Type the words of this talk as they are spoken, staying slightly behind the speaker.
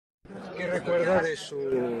recuerda de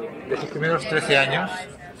sus primeros 13 años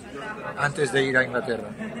antes de ir a Inglaterra.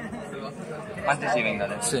 Antes de ir a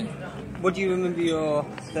Inglaterra? Sí. What do you remember your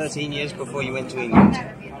 13 years before you went to England?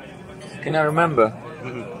 Can I remember?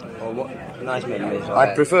 Mm-hmm. Or what nice memories?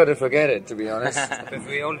 I'd prefer to forget it, to be honest.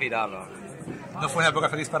 Preferí olvidarlo. ¿No fue una época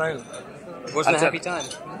feliz para él? Wasn't it a happy time?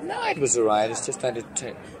 No, it was alright. It's just that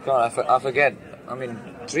I forget. I mean,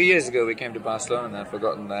 3 years ago we came to Barcelona and I've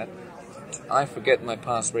forgotten that. I forget my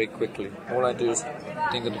past very quickly. All I do is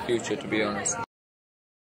think of the future, to be honest.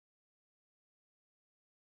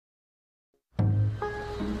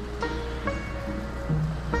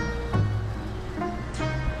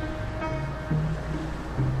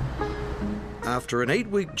 After an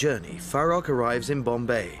 8-week journey, Farrokh arrives in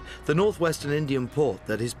Bombay, the northwestern Indian port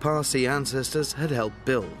that his Parsi ancestors had helped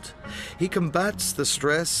build. He combats the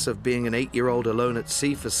stress of being an 8-year-old alone at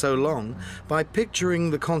sea for so long by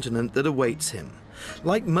picturing the continent that awaits him.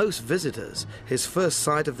 Like most visitors, his first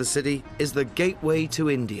sight of the city is the gateway to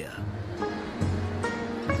India.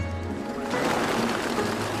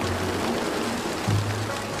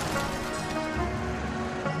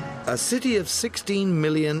 A city of 16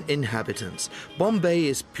 million inhabitants, Bombay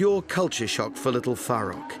is pure culture shock for little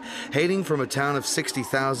Farrokh. Hailing from a town of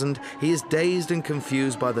 60,000, he is dazed and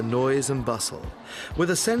confused by the noise and bustle. With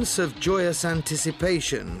a sense of joyous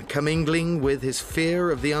anticipation commingling with his fear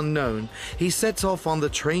of the unknown, he sets off on the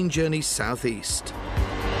train journey southeast.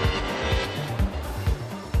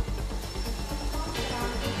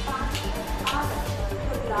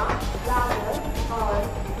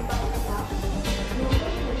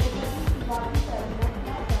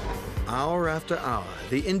 Hour after hour,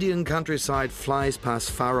 the Indian countryside flies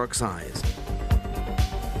past Farrokh's eyes.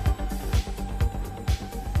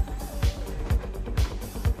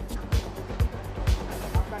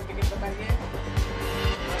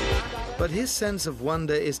 But his sense of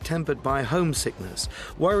wonder is tempered by homesickness,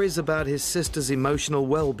 worries about his sister's emotional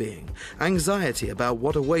well-being, anxiety about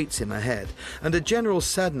what awaits him ahead, and a general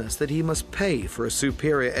sadness that he must pay for a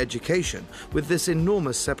superior education with this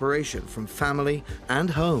enormous separation from family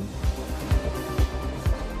and home.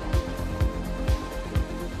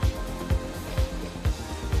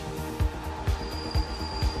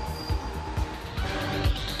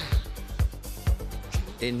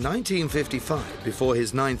 In 1955, before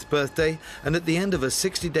his 9th birthday, and at the end of a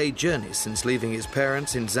 60-day journey since leaving his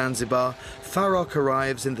parents in Zanzibar, Farrokh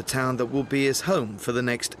arrives in the town that will be his home for the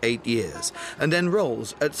next 8 years, and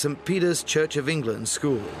enrolls at St. Peter's Church of England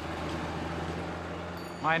School.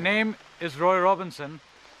 My name is Roy Robinson,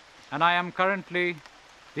 and I am currently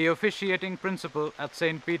the officiating principal at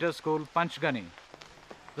St. Peter's School, Panchgani.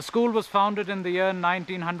 The school was founded in the year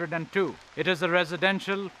 1902. It is a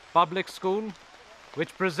residential public school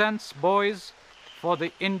which presents boys for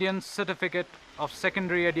the Indian Certificate of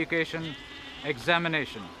Secondary Education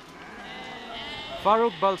examination.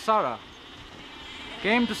 Farrokh Balsara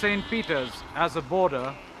came to St. Peter's as a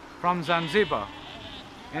boarder from Zanzibar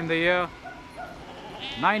in the year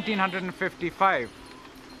 1955.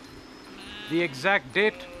 The exact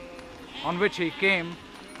date on which he came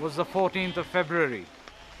was the 14th of February.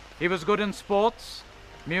 He was good in sports,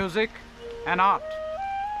 music, and art,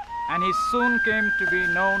 and he soon came to be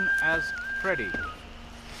known as Freddie.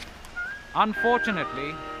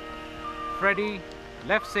 Unfortunately, Freddie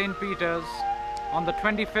left St. Peter's on the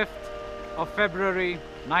 25th of February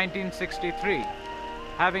 1963,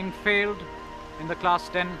 having failed in the Class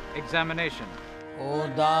 10 examination.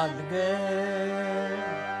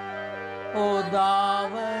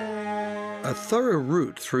 A thorough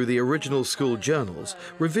route through the original school journals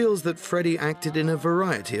reveals that Freddie acted in a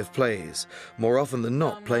variety of plays, more often than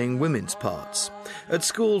not playing women's parts. At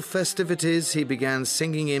school festivities, he began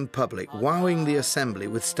singing in public, wowing the assembly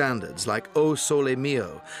with standards like O Sole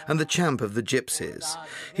Mio and The Champ of the Gypsies.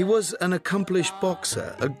 He was an accomplished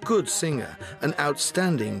boxer, a good singer, an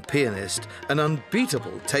outstanding pianist, an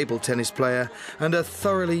unbeatable table tennis player, and a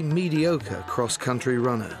thoroughly mediocre cross-country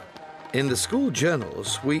runner. In the school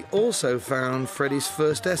journals, we also found Freddie's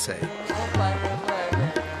first essay.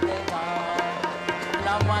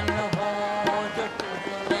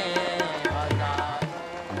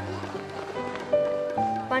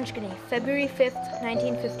 Panchgani, February 5th,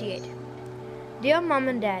 1958. Dear Mom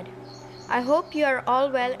and Dad, I hope you are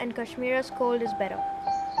all well and Kashmira's cold is better.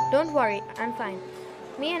 Don't worry, I'm fine.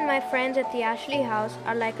 Me and my friends at the Ashley house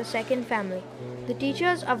are like a second family. The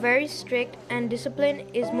teachers are very strict and discipline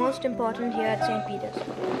is most important here at St. Peter's.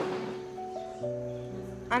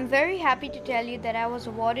 I'm very happy to tell you that I was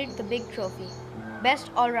awarded the big trophy,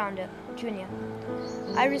 Best All-Rounder, Junior.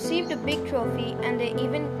 I received a big trophy and they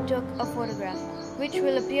even took a photograph, which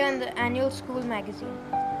will appear in the annual school magazine.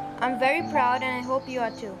 I'm very proud and I hope you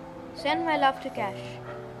are too. Send my love to Cash.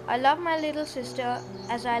 I love my little sister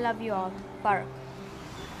as I love you all. Farooq.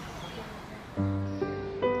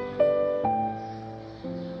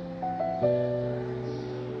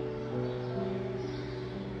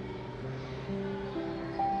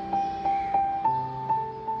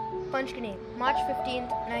 Panchgani, March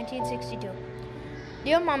 15th, 1962.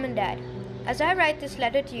 Dear Mom and Dad, as I write this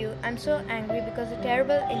letter to you, I'm so angry because a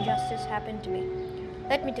terrible injustice happened to me.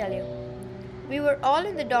 Let me tell you. We were all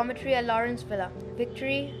in the dormitory at Lawrence Villa.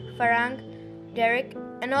 Victory, Farang, Derek,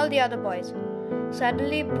 and all the other boys.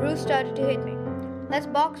 Suddenly, Bruce started to hit me. Let's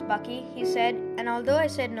box, Bucky, he said, and although I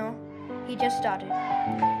said no, he just started.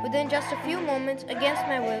 Within just a few moments, against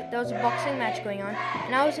my will, there was a boxing match going on,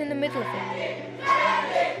 and I was in the middle of it.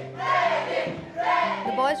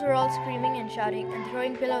 The boys were all screaming and shouting and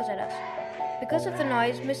throwing pillows at us. Because of the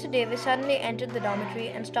noise, Mr. Davis suddenly entered the dormitory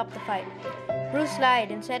and stopped the fight. Bruce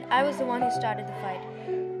lied and said I was the one who started the fight,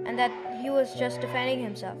 and that he was just defending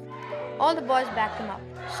himself. All the boys backed him up.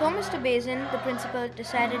 So Mr. Bazin, the principal,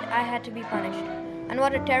 decided I had to be punished, and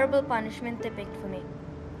what a terrible punishment they picked for me.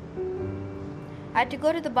 I had to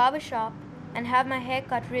go to the barber shop and have my hair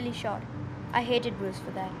cut really short. I hated Bruce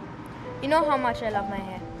for that. You know how much I love my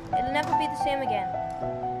hair. It'll never be the same again.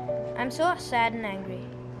 I'm so sad and angry.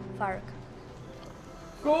 Farooq.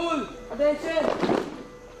 School! Attention!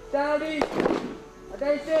 Study!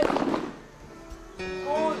 Attention!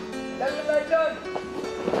 School! Level right turn!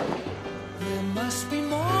 There must be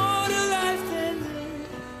more to life than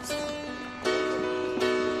this.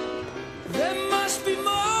 There must be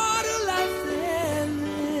more to life than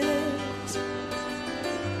this.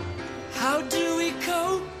 How do we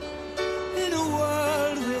cope in a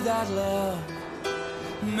world without love?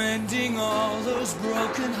 Mending all those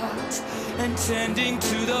broken hearts and tending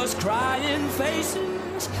to those crying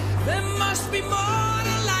faces. There must be more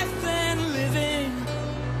to life than living.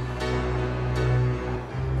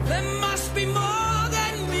 There must be more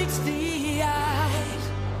than meets the eye.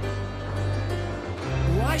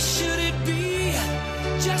 Why should it be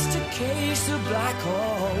just a case of black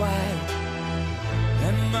or white?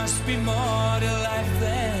 There must be more to life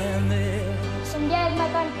than this. India is my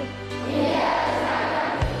country. India is my country.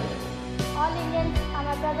 All Indians are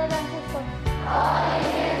my brothers and sisters. All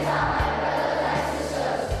Indians are my brothers and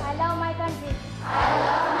sisters. I love my country. I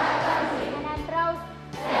love my country. And I'm proud.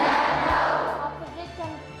 Of the rich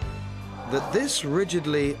and That this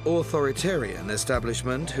rigidly authoritarian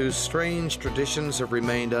establishment, whose strange traditions have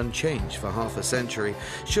remained unchanged for half a century,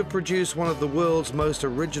 should produce one of the world's most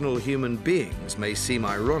original human beings may seem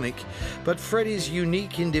ironic, but Freddie's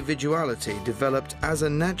unique individuality developed as a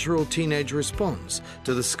natural teenage response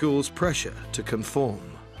to the school's pressure to conform.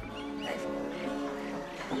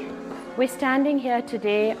 We're standing here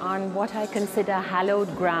today on what I consider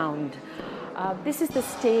hallowed ground. This is the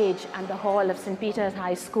stage and the hall of St. Peter's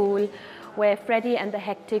High School, where Freddie and the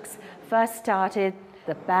Hectics first started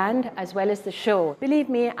the band as well as the show. Believe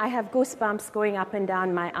me, I have goosebumps going up and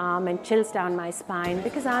down my arm and chills down my spine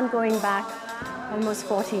because I'm going back almost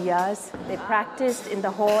 40 years. They practiced in the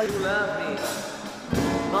hall.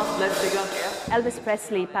 Elvis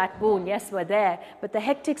Presley, Pat Boone, yes, were there, but the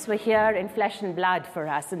Hectics were here in flesh and blood for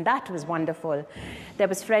us, and that was wonderful. There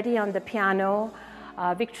was Freddie on the piano,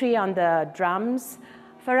 Victory on the drums.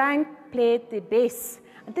 Farang played the bass.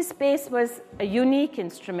 This bass was a unique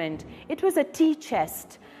instrument. It was a tea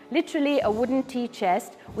chest, literally a wooden tea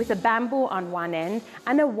chest with a bamboo on one end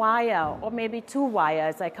and a wire, or maybe two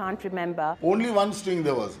wires, I can't remember. Only one string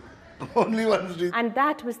there was. Only one string. And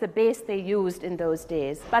that was the bass they used in those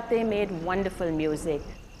days. But they made wonderful music.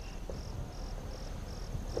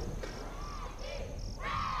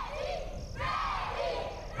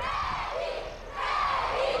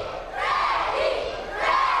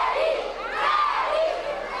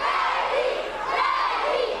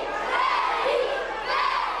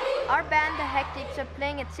 Our band, the Hectics, are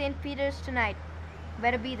playing at St. Peter's tonight.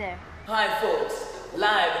 Better be there. Hi folks,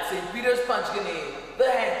 live at St. Peter's Panchgani, the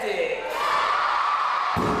Hectics.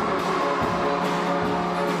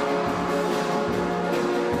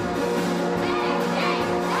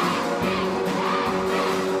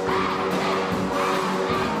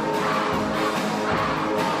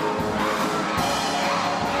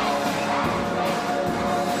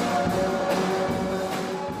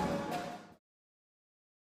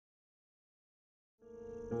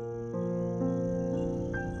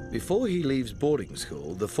 Before he leaves boarding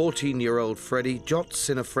school, the 14-year-old Freddie jots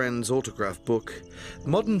in a friend's autograph book,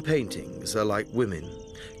 "Modern paintings are like women.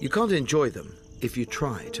 You can't enjoy them if you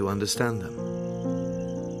try to understand them."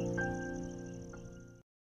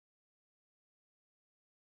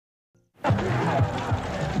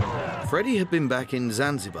 Freddie had been back in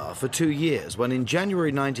Zanzibar for 2 years when in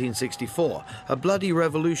January 1964 a bloody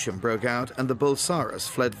revolution broke out and the Bulsaras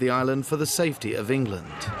fled the island for the safety of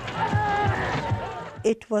England.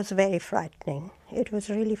 It was very frightening. It was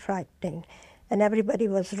really frightening. And everybody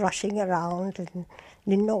was rushing around and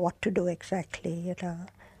didn't know what to do exactly, you know.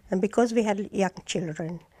 And because we had young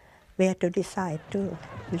children, we had to decide to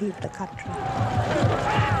leave the country.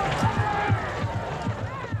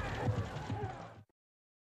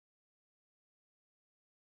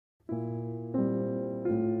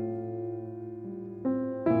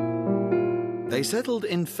 They settled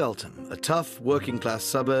in Feltham, a tough working-class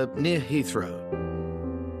suburb near Heathrow.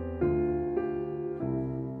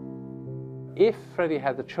 If Freddie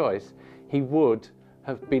had the choice, he would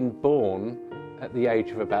have been born at the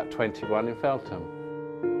age of about 21 in Feltham.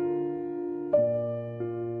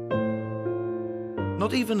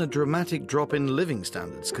 Not even a dramatic drop in living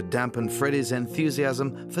standards could dampen Freddie's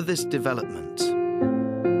enthusiasm for this development.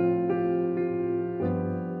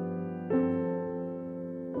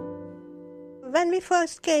 When we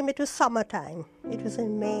first came, it was summertime. It was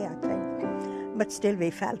in May, I think. But still we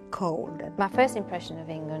felt cold. My first impression of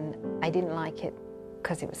England, I didn't like it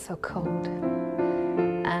because it was so cold.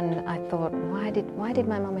 And I thought, why did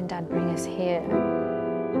my mum and dad bring us here?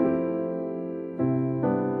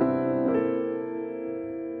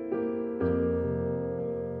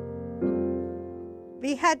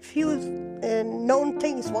 We had few known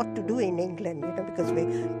things what to do in England, you know, because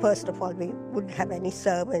first of all, we wouldn't have any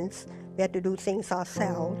servants. We had to do things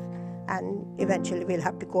ourselves, and eventually we'll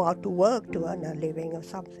have to go out to work to earn a living or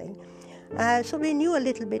something. So we knew a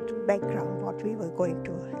little bit of background, what we were going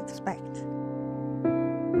to expect.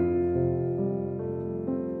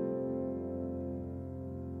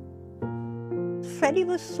 Freddie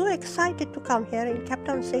was so excited to come here and kept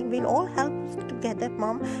on saying, we'll all help together,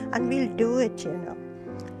 Mom, and we'll do it, you know.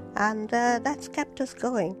 And that's kept us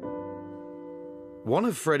going. One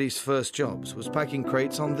of Freddie's first jobs was packing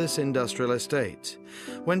crates on this industrial estate.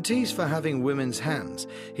 When teased for having women's hands,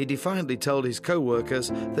 he defiantly told his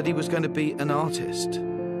co-workers that he was going to be an artist.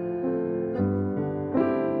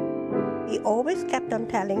 He always kept on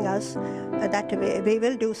telling us that we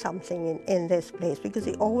will do something in this place, because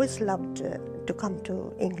he always loved to come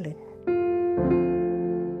to England.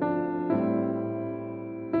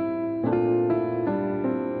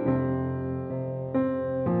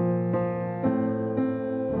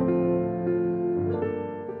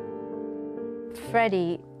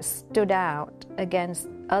 Freddie stood out against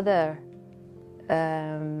other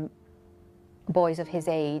boys of his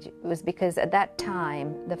age was because at that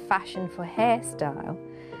time the fashion for hairstyle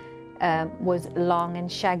was long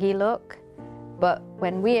and shaggy look, but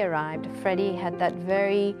when we arrived, Freddie had that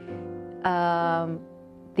very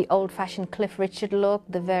the old-fashioned Cliff Richard look,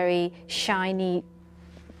 the very shiny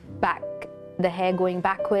back, the hair going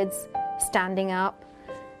backwards, standing up,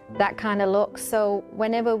 that kind of look. So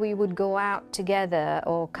whenever we would go out together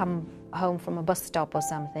or come home from a bus stop or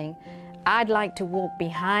something, I'd like to walk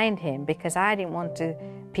behind him because I didn't want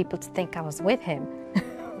people to think I was with him.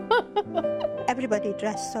 Everybody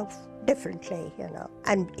dressed so differently, you know.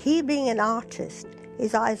 And he being an artist,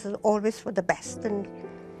 his eyes are always for the best and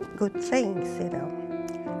good things, you know.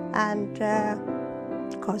 And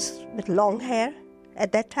of course, with long hair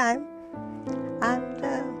at that time. And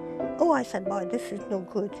oh, I said, boy, this is no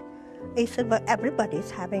good. He said, well, everybody's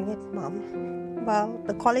having it, Mom. Well,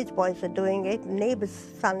 the college boys are doing it, neighbor's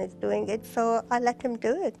son is doing it, so I let him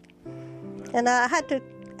do it. And I had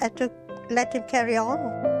to let him carry on.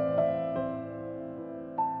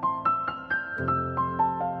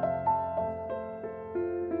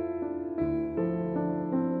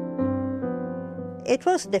 It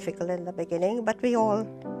was difficult in the beginning, but we all